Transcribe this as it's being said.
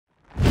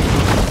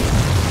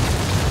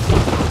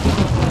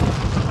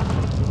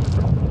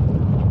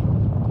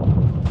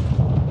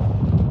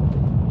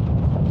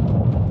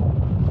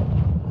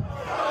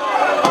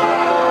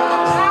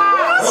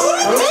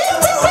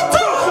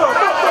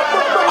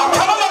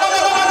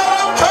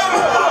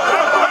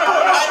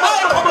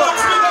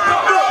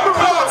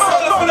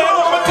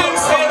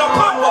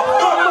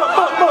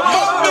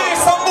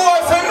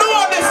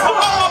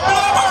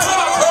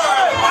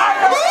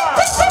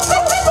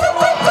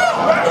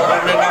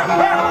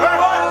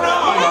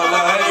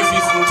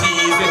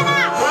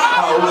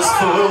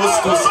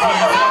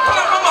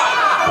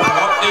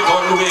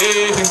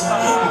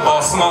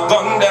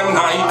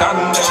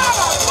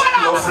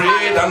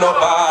of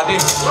nobody.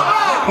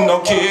 No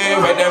care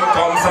where them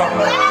come from.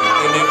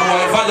 Any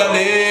boy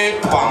violate,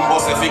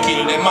 Bambos if he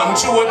kill them and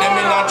show them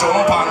in a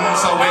jump on.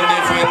 So when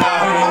they feel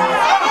dying,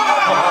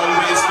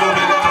 always do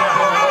it.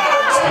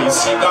 Squeeze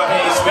sugar,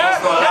 hey, squeeze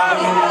no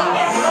lime.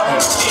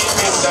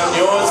 Keeping the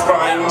news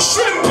prime,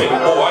 shrimping,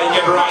 boy,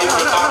 get right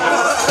with that.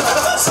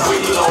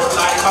 Squeal out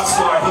like a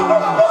swine,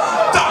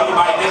 die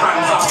by the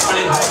hands of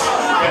flint.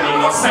 And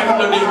innocent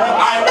to them,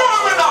 I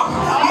warm it up.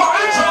 My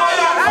joy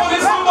and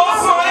police will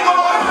boss my gun.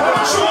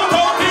 Shoot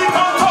out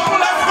people, tongue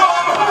left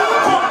gum.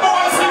 Put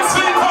boy 6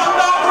 feet on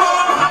that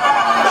run.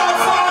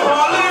 That's how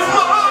I live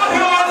my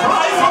life.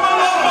 Right from a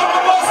love of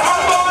a bus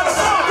and gun.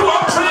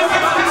 Block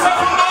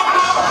 357 up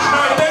now.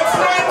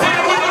 9x19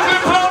 with the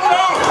clip long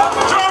down.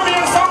 Jeremy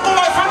and some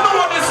boy for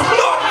know this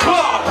blood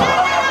clot.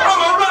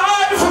 I'm a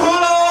rifle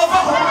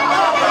lover.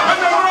 And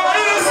the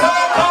rise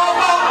that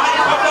cover.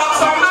 I put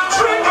that on the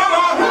trigger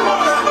man.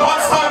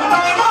 But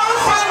sometime I'll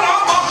find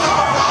out.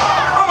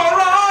 I'm a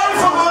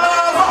rifle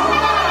lover.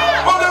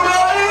 But the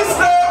rise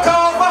that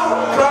cover.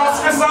 Cross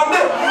me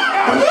someday.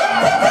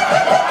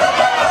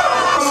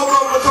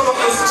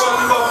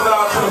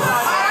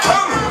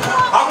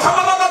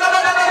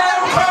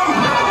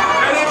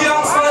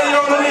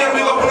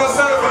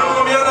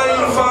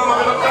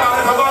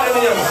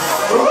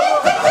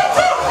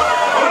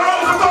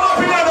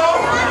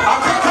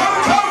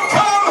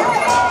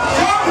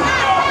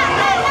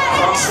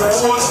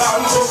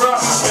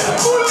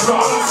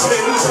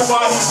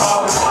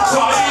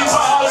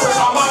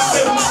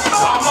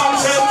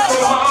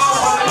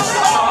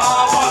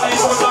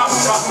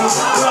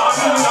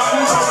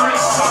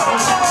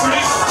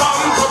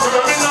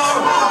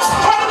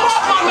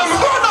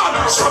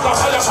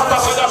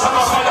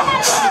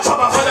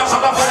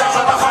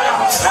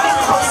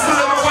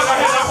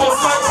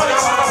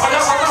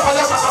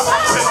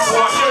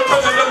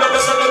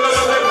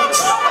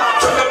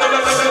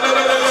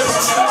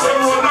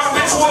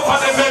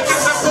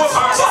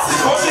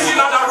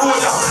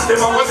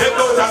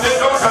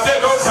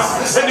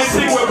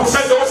 Anything we push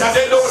it out,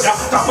 they don't.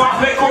 The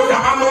back they go,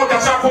 I know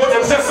that I go,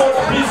 them say so.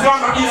 He's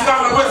gone,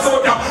 west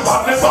out.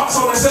 But the back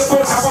so they say so.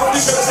 About the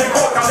best they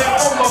go, and they're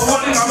almost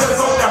one in a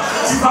mess out.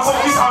 It's about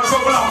the car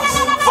juggler.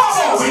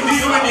 Follow, we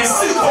deal with this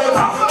sick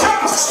water.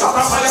 Come, shut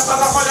up, fire.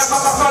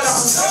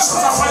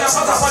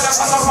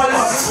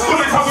 Pull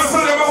it up,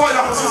 pull them away.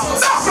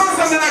 That's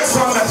not the next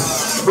one.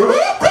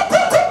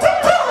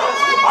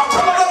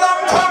 After the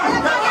long come,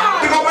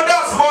 the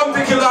government's born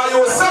to kill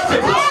you, set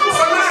it.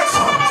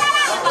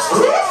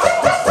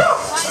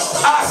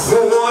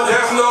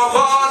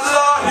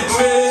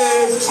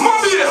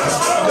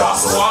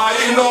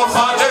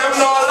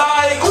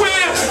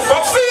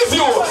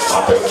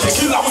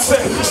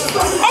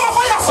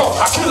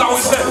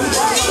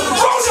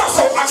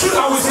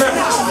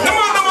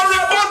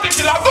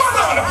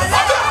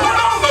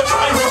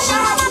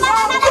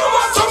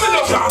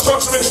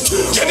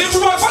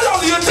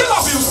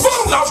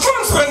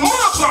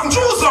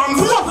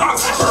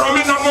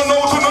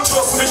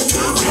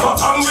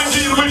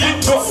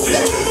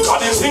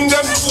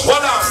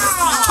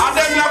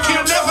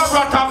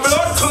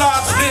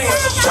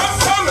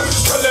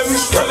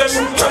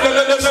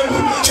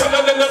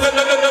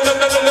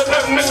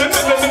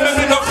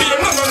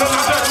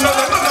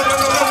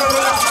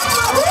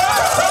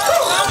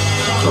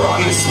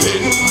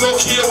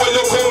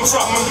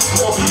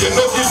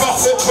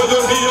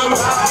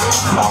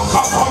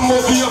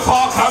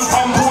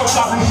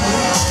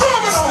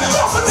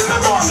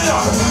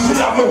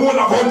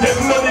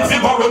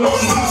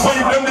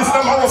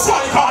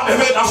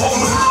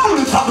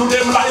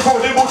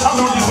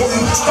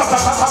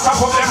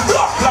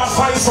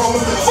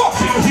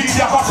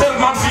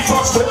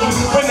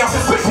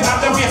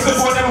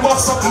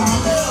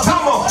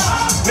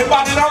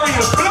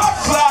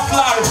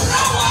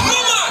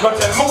 But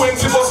tell me when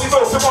to bust it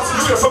out, to bust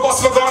it away, to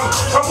bust my gun.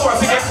 From boy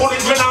to get bullied,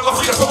 when I go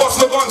fear to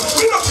bust my gun.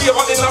 We not fear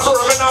one in a girl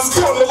when I'm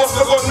born, to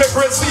bust my gun. Make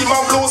red steam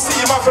and blue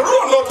steam, and to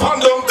run out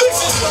pandem this.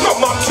 No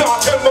man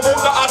can't tell me about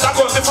the other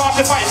gun, the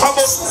 45 I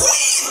bust.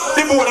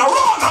 The boy a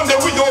run, and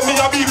then we don't me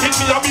a beat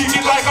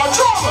it like a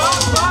drum.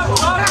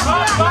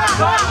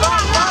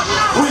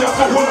 We have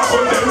to hold up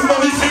on them, no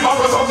need to have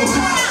a something.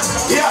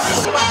 Yeah,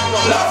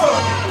 level.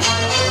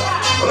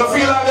 When I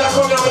feel like they're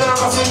coming up and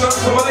I'm singing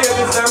to my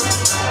ladies them.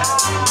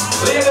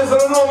 Ladies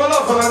don't know my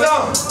love for them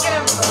down.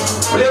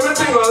 But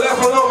everything I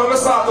left me know when I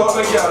start out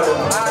my girl.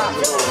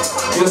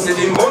 You see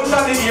the month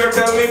of the year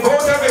tell me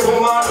about every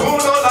woman who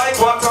don't like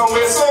what and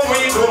we so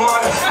we do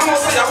man. You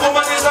must say a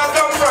woman is a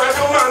damn friend,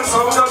 you man, so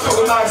not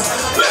too nice.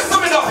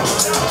 Listen me now.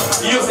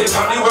 You see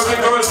candy where the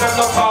girls them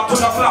not talk to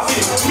the fluffy.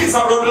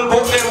 Miserable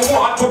but them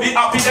want to be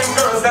happy. Them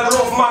girls that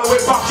love man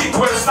with back it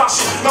well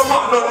stashy. No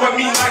man none when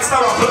me like star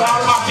up or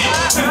happy.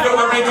 Till you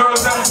wearing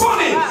girls them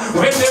funny.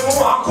 When them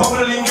want come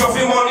link you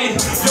for money.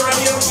 You're a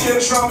name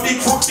change from big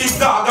foot, big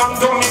dog and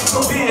dummy to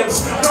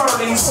babes.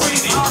 Darling,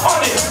 sweetie,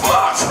 honey,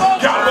 much.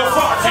 Y'all go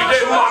far for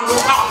them man, go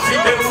out for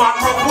them man,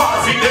 go far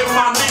for them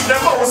man. Leave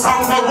them house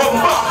and go run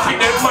back for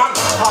them man.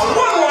 And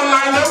one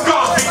line them go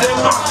for them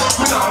man.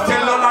 We not tell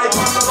no lie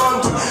on the run.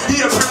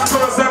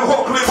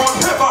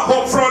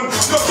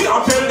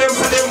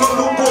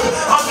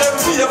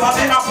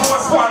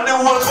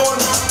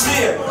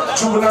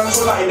 June and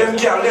July, them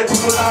girl let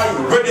you lie.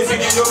 Ready to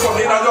give you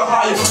money in your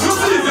high. You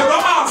see if you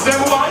don't ask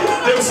them why,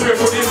 them straight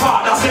to the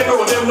father, say no,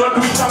 them not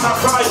do it and not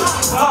cry.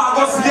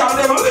 August girl,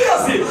 them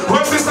lazy.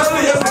 When we say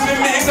lazy, we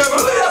mean them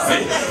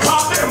lazy.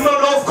 Cause them no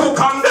love cook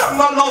and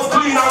them no love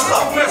clean and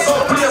love mess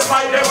up place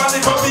like them and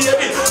little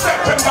baby.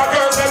 September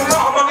girls, them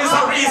common is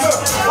a reason.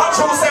 And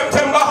through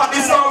September had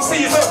the storm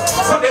season.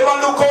 So them a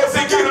look out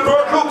for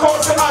Gilbert, look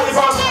out for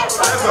Ivan.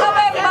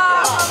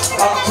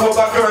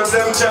 October girls,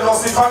 them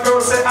jealous. If a girl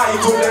say I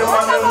to them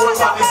and them whole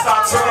body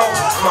start turn up.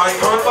 My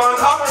girl born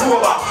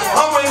October.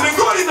 And when we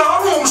go in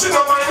our room, she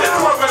no mind them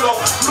level up.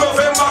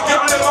 November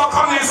girl, them a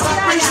connies,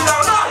 wicked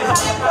and live.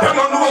 Them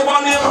no know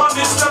one name on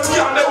this. Them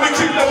girl, them we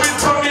kill them with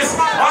promise.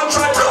 And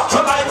try to rock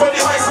your life when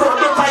the ice road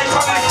look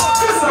iconic.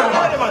 Listen,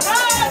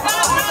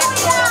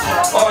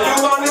 oh, you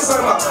want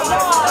listen, man?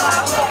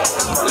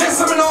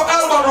 Listen me now,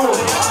 elbow room.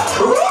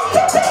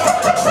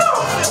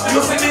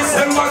 You see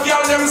December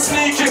girl, them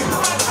sneaking.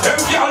 Them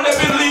girl, they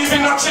believe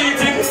in a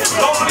cheating.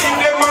 Don't believe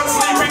them man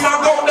sleeping and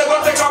go, they go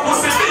take a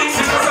pussy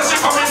beating. They say she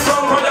coming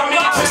from where you're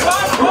meeting.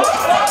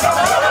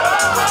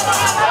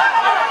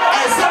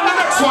 Hey, send the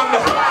next one.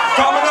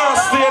 Come on,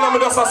 stay and I'm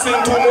just a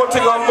sing two more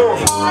things and more.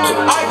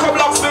 I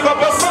come back, big up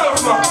yourself,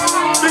 man.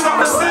 Big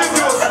up the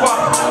studio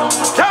squad.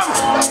 Come.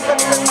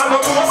 I know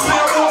you must be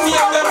a room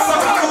here, them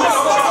something.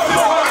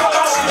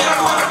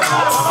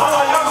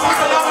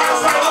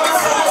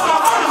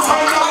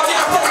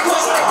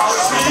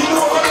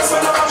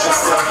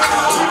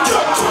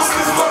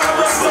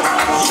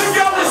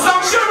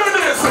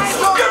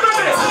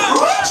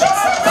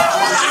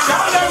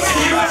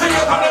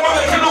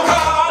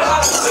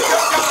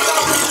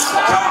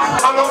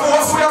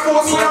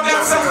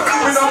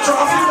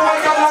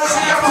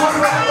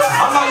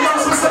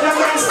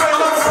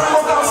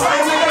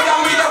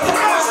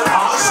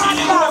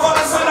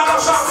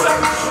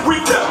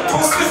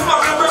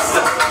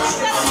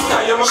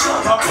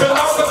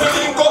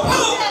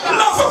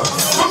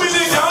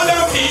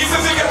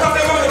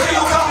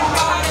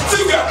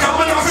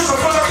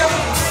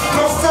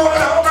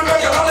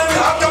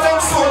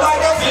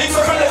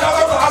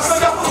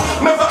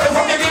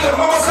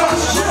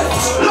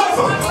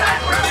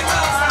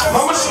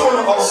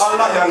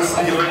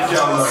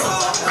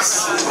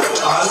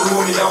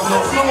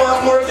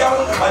 More girl,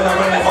 and I'm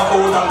never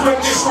old and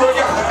 20 sure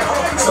girl.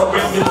 So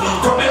when you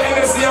leave from the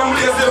NSC and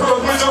blaze the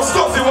road, we just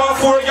stuff you want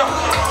for ya.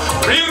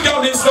 Real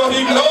girl is not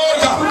ignore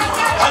ya.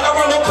 And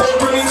I'm on a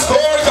cold in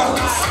store ya.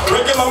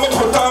 Regular me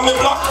put on me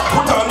black,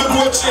 put on me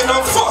gold chain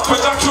and fuck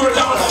with a cure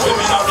down.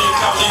 Baby now real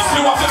girl is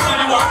you have to feel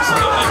the one.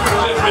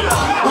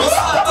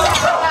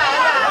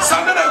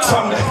 Send the next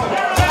one there.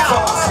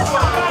 Fast.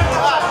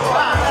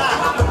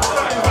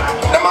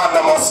 The man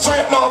them must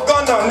straighten out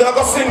gun and they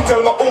go sing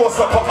till my horse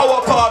up for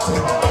our party.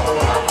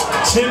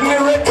 Chimney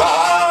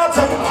record,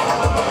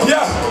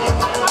 yeah.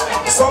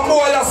 Some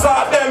boy I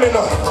saw them, you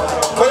know.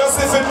 But you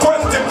see for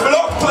 20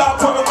 blood clot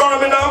from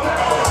Birmingham.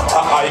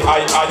 I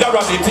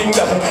the thing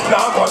that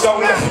now go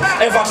down there,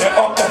 ever they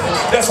up there.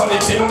 That's only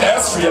thing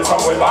there straight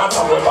from we born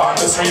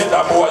the straight.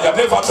 That boy you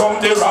never done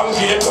the wrong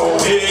gate, no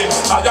way.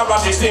 I the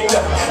thing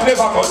that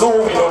never go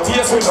do. We no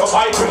taste, we no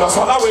bite, we no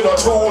swallow, we no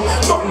chew,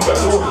 nothing but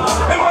do.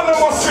 Them man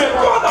them must straight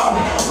go down.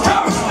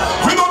 Come,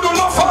 we don't do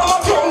no farmer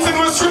drums in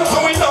we straight,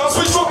 so we dance,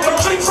 we drop no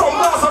drink from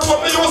glass and what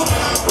we use.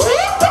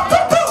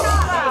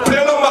 Play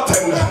number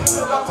 10.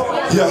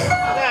 Yeah.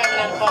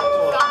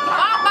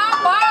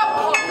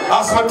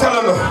 As I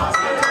tell you,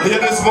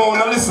 ladies,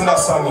 now listen to that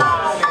song.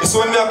 It's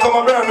when me I come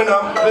to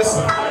Birmingham,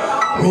 listen.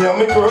 Me and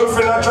my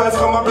girlfriend I drive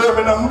come to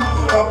Birmingham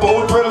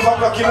about 12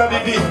 o'clock in the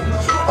day.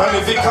 And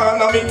if he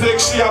can't, me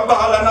take she a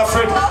ball and a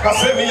friend. I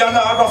say me and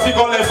her go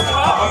go left.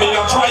 And me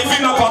a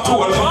driving up a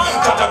toll.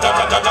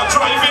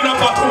 Driving up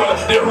a toll.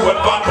 The road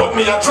bad, but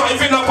me a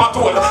driving up a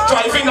toll.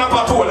 Driving up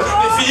a toll.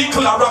 The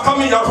vehicle a rock and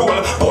me a roll.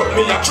 But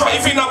me a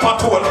driving up a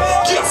toll.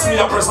 Yes, me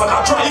a press and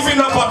a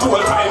driving up a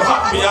toll. Time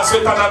hot, me a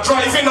sweat and a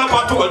driving up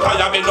a toll.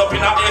 Tire bend up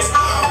in a ace.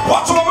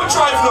 What will we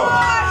drive now?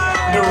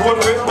 The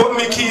road wet, but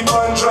me keep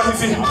on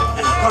driving.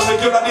 And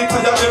regularly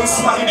tire them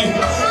sliding.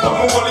 But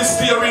my wall is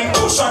steering,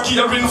 push a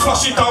gearing,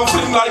 flash it and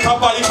fling like a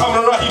bike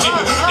I'm riding.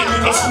 The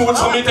middle smooth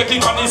so me take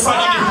it on the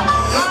siding.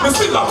 Me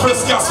still a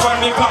press gas when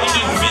me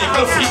gliding.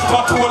 Vehicle fit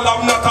patrol,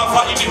 I'm not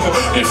avoiding.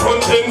 The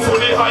front end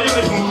fully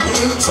hiding.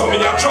 So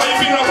me a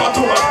driving up a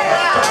tour.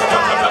 Driving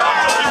up a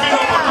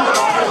tour.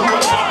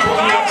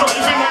 Me a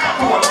driving up a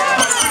tour.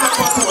 Driving up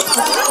a tour.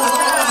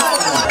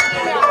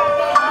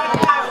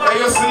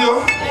 Hey, you see you?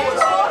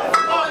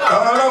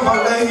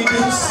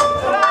 Ladies,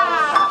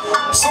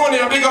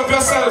 Sonia, big up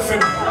yourself.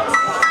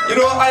 You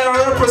know I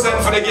represent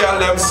for the girl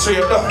them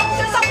straight up.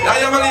 I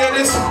am a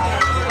ladies,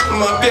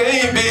 my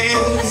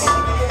babies.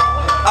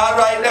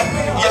 Alright then,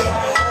 yeah.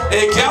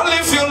 Hey girl,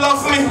 if you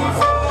love me,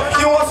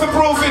 you have to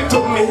prove it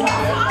to me.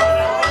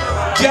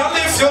 Girl,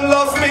 if you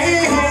love me,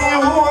 you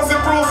have to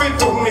prove it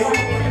to me.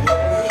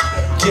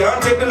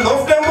 Can't take the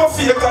love them or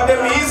fake, cause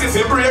them easy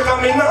to break.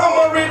 I mean, I'm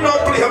married,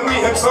 not play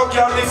me. So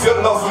girl, if you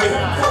love me,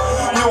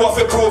 you have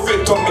to prove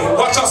it to me.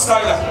 Watch your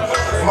style.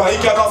 My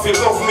girl have to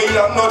love me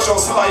and not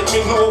just like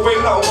me. Know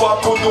when and what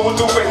to do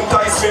to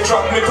entice me.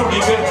 Drag me to the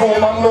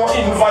bedroom and not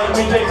invite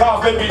me. Take off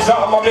my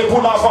pyjama, me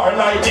pull off her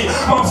nightie.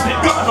 Mom sleep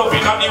gone up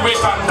in the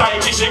wet and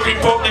tighty. She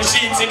grip up the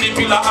sheets in the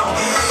pillow.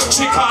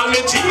 She call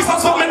me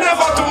Jesus, but me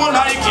never do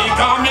like it.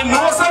 Cause me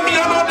know say me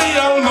not the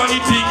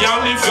Almighty.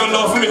 Girl, if you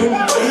love me,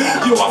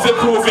 you have to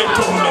prove it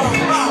to me.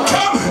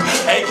 Come,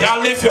 hey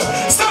girl, if you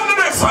stand the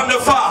next on the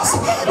fast.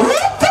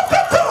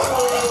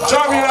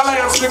 Join me in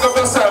alliance, pick up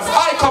yourself.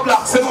 I come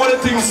black, say what the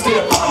things stay.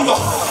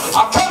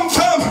 I come,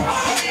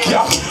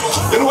 yeah,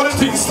 you know what the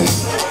things stay.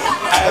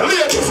 Hey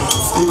ladies,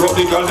 pick up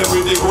the girl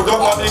every day, good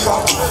up on the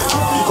car.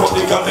 Pick up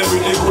the girl every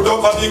day, good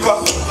up on the car.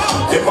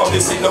 Them have the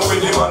signal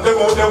with them and them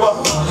out there.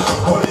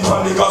 Only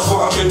man the girls go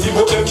and get the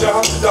book them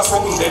can't. That's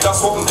something there, that's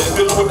something there.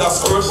 Build with that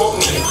skirt button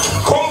there.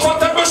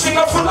 Comfortable, she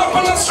not full up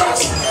on the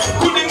stress.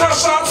 Good in her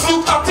shorts,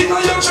 look at in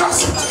your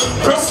dress.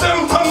 Press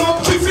them, come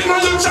up, cliff in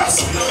your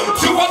chest.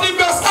 You are the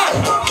best, aye.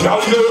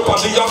 Now your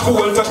body are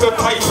cool, get the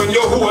tight when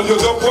you hold. You're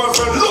your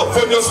boyfriend, love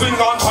when you swing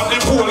on the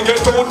pole.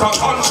 Get out and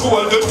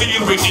control the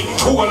deal with it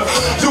cool.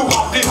 You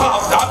have the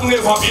half that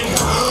never been.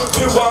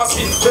 You want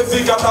it, they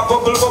figure that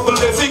bubble,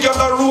 they figure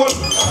that roll.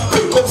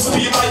 Pick up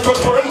speed like you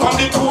turn on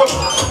the tour.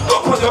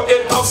 Up on your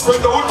head, top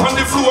spread out on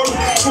the floor.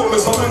 Show me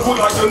something good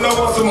like you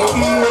never see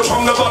nothing more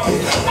from the body.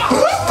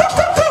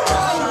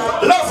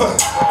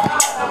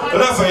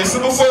 Level, you see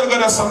before you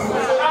get a song,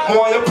 I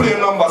want you play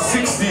number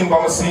 16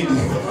 by my CD.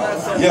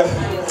 Yeah.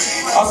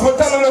 As we're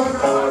telling you,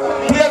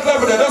 play it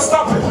level there, just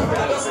stop it.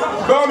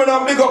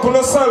 Birmingham big up on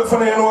yourself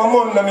and you know a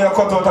month that me a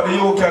cut out of the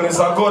UK and it's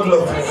a good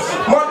look.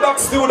 Mad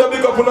Dogs still the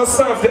big up on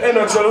yourself, the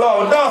energy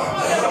loud.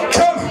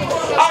 Come,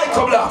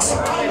 Blacks.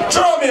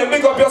 Jeremy,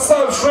 big up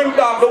yourself, shrink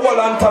down the whole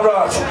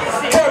entourage.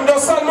 Come,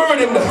 just send me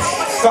rhythm there.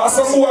 Cause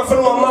some boy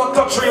from a Mark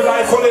Country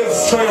life will live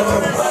straight.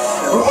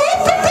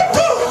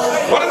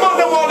 What about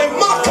the one in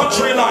Mark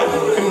Country life?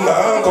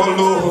 Nah, go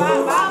do.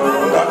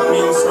 That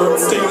means certain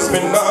things me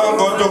nah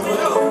go do.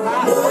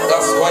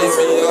 That's why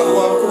me a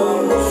walk.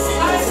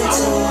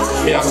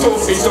 Me a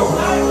Sophie too.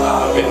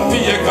 When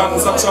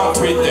pagans a chat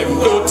with them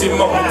dirty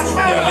mouth.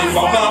 Me a live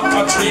a Mark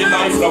Country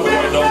life. No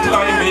boy don't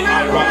climb me.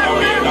 I run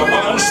away. The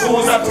one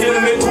shoes that tell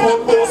me to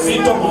both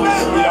feet up.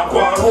 Me a go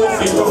and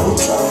rough it up.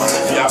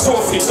 Me a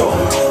Sophie too.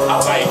 I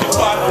like the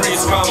bad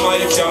breeze cause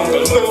my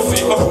jungle no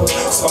fit up.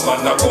 Some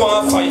man a go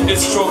and fight the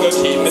struggle.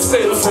 Keep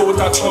myself out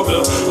of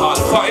trouble. All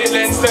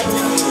violence them.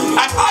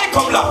 And I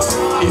come last.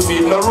 If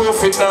it no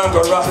rough it now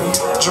go right.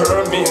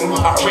 German.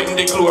 Or when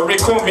the glory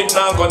come it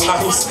now go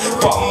nice.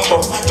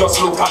 Bumbo. Just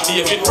look at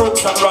David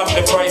Brooks and run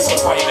the price of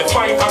fight the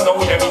fight and know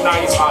them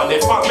nice. All the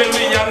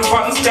family and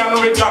fans can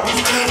rejoice.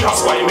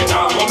 That's why me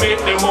now go make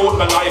them out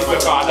my life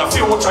because the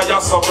future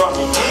is so bright.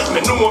 Me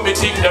know me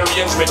think the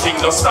range, me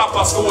think the stop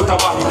a scooter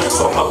body.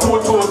 So I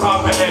put out on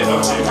my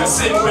energy, me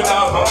sing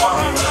without my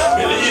body.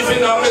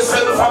 Believing on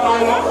myself and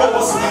on my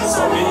boss.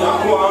 So me a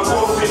go and go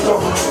fit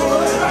up.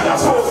 And I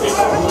go fit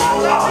up.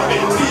 I've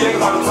been being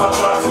on for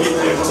traffic,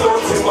 them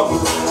dirty mouth.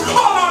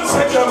 Hold on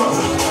second.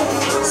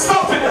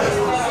 Stop it.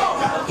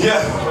 Yeah,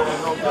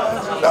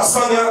 that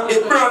song here,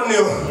 it's brand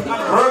new.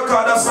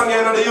 Record that song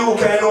here in the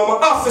UK, you know,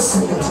 my office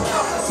sing it.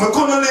 I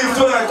couldn't leave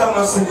tonight and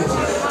not sing it.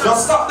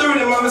 Just stop the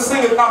rhythm and me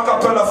sing it a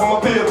cappella for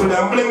my people.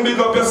 Then bling big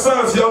up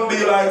yourself, young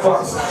be like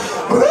us.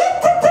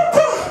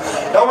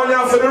 That one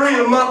here for the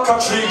real Mark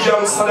Country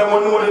gangster, them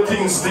will know the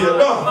things there.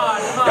 Y'all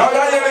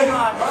hear me?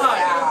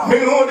 Me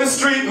know the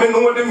street, me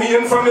know the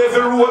main from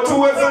every road to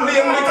every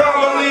lane, me come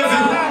and live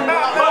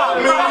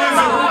it. Me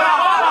live it.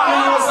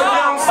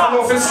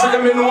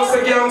 Me know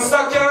say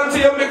gangsta can't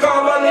hear me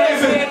come and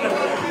living.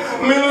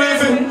 Me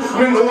living.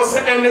 Me know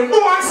say any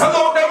boys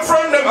allow them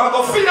friend them I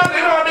go feel it at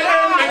the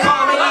end. Me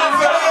come and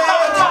live it.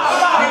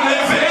 Me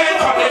live it.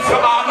 And if you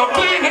are not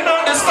cleaning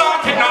on the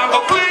starting, I go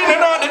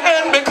cleaning on the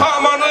end. Me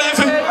come and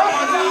live it.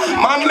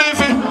 Man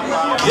living.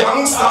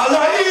 Gangsta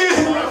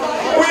life.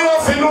 We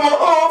have to know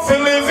how to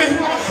live it.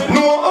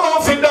 Know how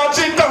to dodge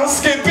it and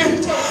skip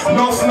it.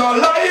 Nothing no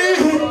lie.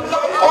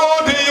 All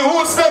the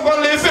youths never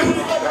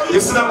living. You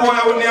see that boy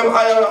I will name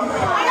Iyara?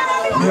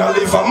 Me I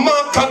live a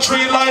Mark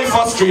Country life,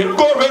 a straight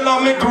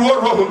gorilla me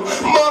grow around.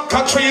 Mark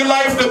Country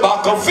life, the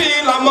back of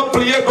field I'm a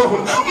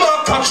playground.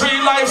 Mark Country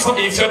life, so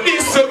if you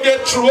this you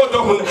get thrown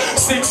down.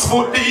 6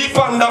 foot deep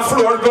on the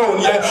floor down,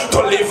 yeah.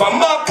 To live a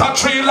Mark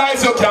Country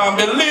life, you can't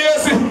be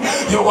lazy.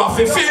 You have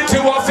to fit,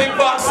 you have to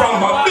back from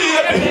a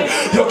baby.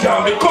 You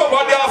can't be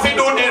covered, you have to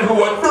do the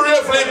road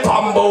bravely.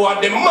 Pambo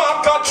at the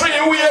Mark Country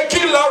way,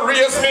 killer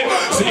race me.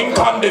 Sink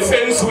on the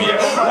fence way,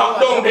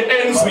 lock down the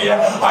ends way.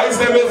 Eyes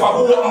them ever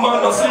hope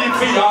man no sleep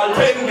for all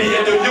 10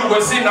 days. The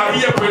US in a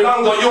April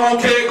and go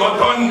UK go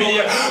done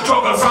me.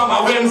 Trouble from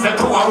a Wednesday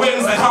to a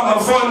Wednesday, have a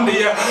fun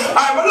day.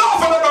 I'm love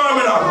for the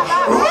Birmingham.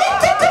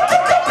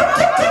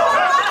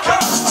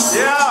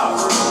 Yeah.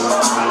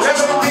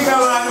 Everything I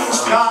want.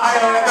 I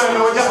don't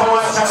know just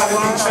one check of the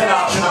things for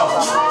that, you know.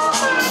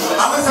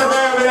 I'm Mr.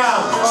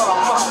 Birmingham.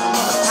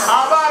 A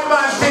bad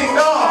man thing,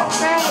 no.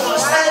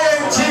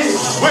 AMG.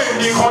 When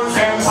the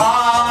content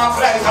off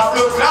like a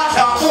blood.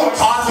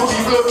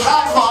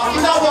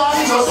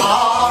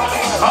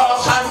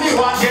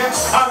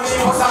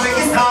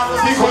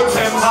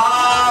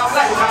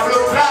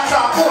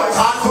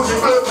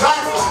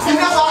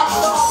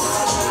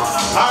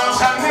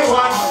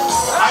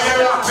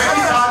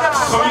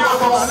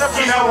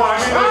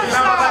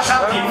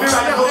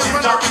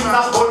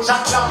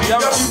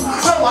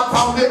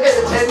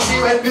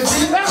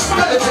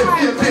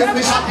 place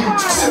we shopping.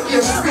 Same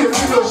place we spray, we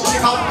know she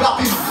come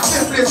clapping.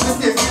 Same place we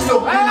stay, we know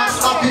we not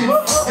stopping.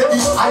 Get the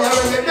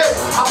Iyara in there.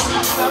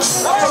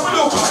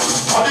 Look,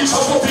 I need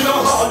some up in a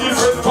hard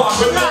different part.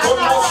 When they come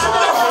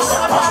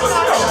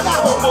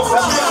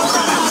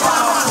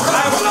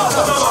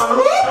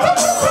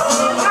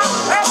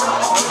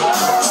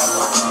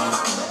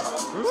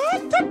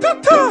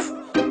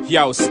out,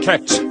 yo,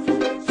 sketch.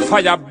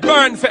 Fire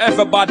burn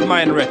forever, bad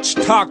mind rich.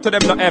 Talk to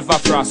them, not ever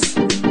frost.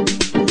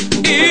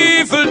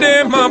 Evil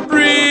them a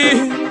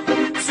breathe.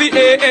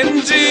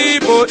 C-A-N-G,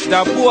 but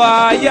the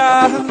boy,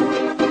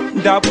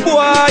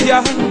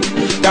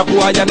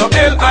 no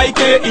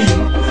L-I-K-E,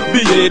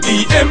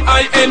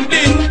 B-A-D-M-I-N-D.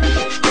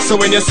 So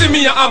when you see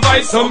me, I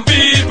avoid some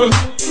people.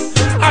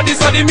 And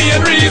this are the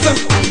main reason.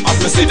 As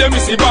me see them, me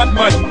see bad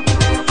man.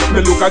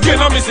 Me look again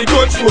and me see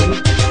good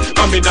food.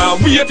 And me now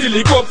wait till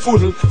he cup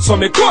full. So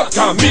me cut,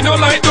 cause me no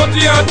like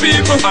dirty hard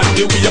people. And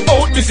the way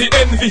out, me see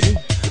envy.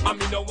 And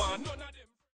me no want none of